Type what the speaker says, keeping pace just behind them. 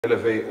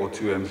Elevate or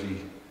 2MZ?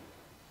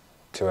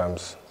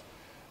 2Ms.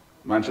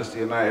 Manchester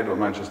United or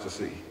Manchester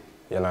City?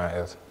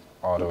 United,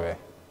 all the way.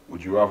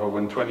 Would you rather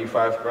win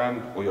 25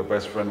 grand or your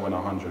best friend win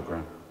 100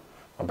 grand?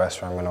 My best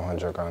friend win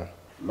 100 grand.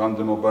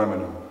 London or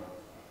Birmingham?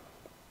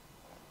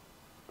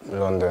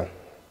 London.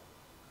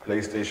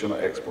 PlayStation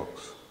or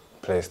Xbox?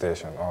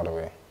 PlayStation, all the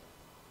way.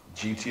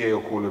 GTA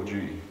or Call of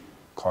Duty?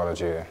 Call of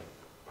Duty.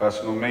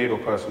 Personal maid or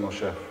personal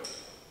chef?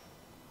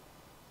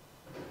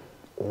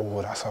 Oh,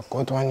 that's a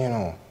good one, you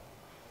know.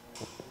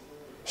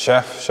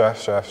 Chef.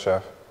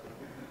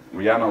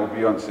 Rihanna or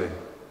Beyonce?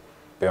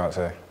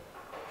 Beyonce.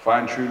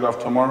 Find true love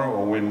tomorrow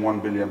or win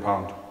 £1 billion?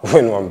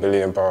 Win £1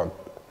 billion. Would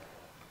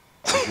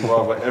you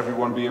rather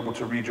everyone be able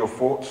to read your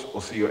thoughts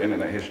or see your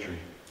internet history?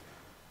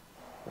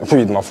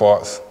 Read my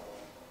thoughts.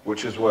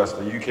 Which is worse,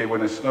 the UK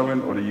when it's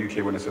snowing or the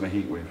UK when it's in a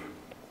heat wave?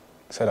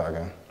 Say that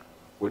again.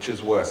 Which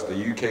is worse, the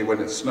UK when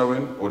it's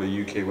snowing or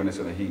the UK when it's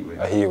in a heat wave?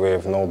 A heat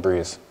wave, no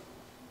breeze.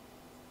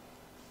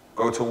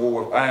 Go to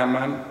war with Iron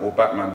Man or Batman